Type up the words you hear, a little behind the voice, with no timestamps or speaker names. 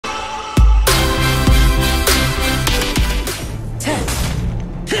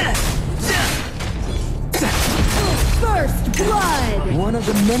of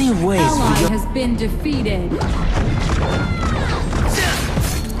the many ways ally has been defeated. You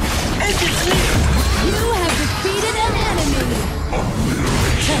have defeated an enemy.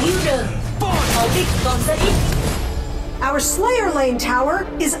 Our Slayer Lane tower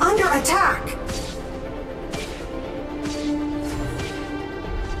is under attack.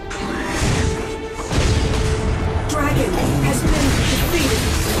 Dragon has been defeated.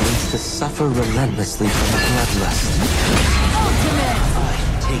 Needs to suffer relentlessly from a bloodlust. Ultimate. I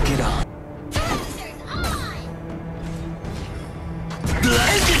take it on.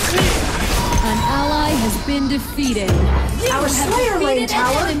 An ally has been defeated. Our Slayer Lane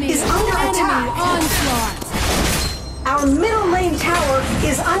tower is under attack. Onslaught. Our middle lane tower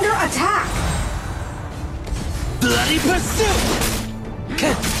is under attack. Bloody pursuit!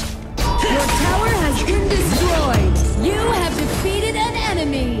 Your tower has been destroyed. You have defeated an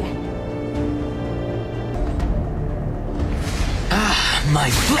enemy. My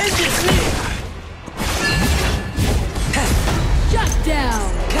Shut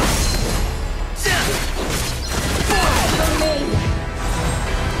down.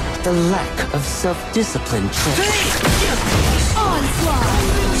 The lack of self-discipline Onslaught.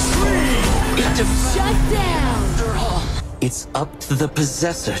 Shut down. It's up to the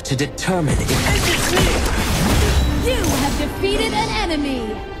possessor to determine if You have defeated an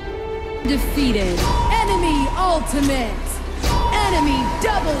enemy. Defeated. Enemy ultimate. Enemy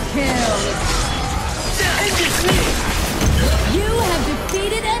double kill. You have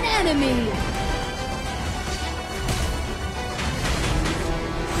defeated an enemy.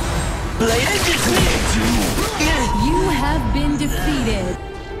 You have been defeated.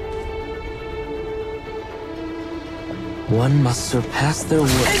 one must surpass their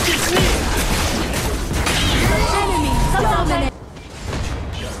worth. Enemy dominate.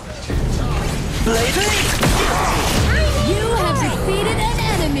 You have defeated an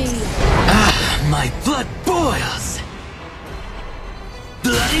enemy. My blood boils.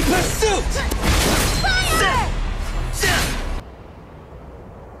 Bloody pursuit! Fire!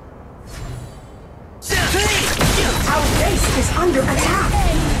 Our base is under attack.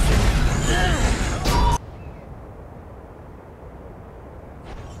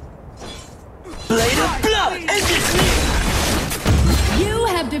 Blade of blood! You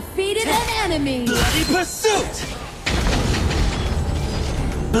have defeated an enemy. Bloody pursuit!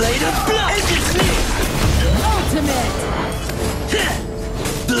 Blade of blood! Ultimate.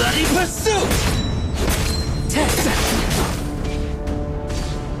 Bloody pursuit!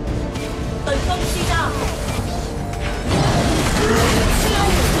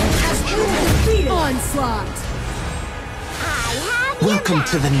 Onslaught. Welcome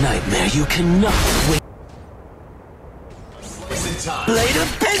to the nightmare you cannot wait. Blade of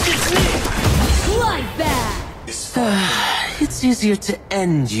Bloodbath. It's easier to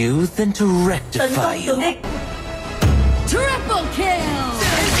end you than to rectify you. Triple kill.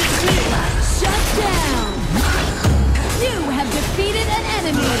 Shut down. You have defeated an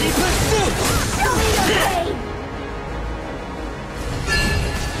enemy. Show me the way.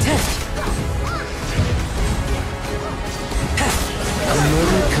 A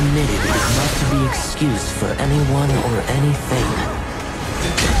murder committed is not to be excused for anyone or anything.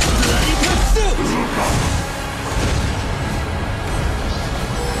 Bloody pursuit!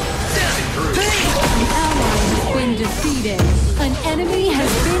 An ally has been defeated. An enemy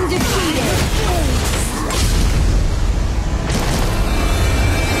has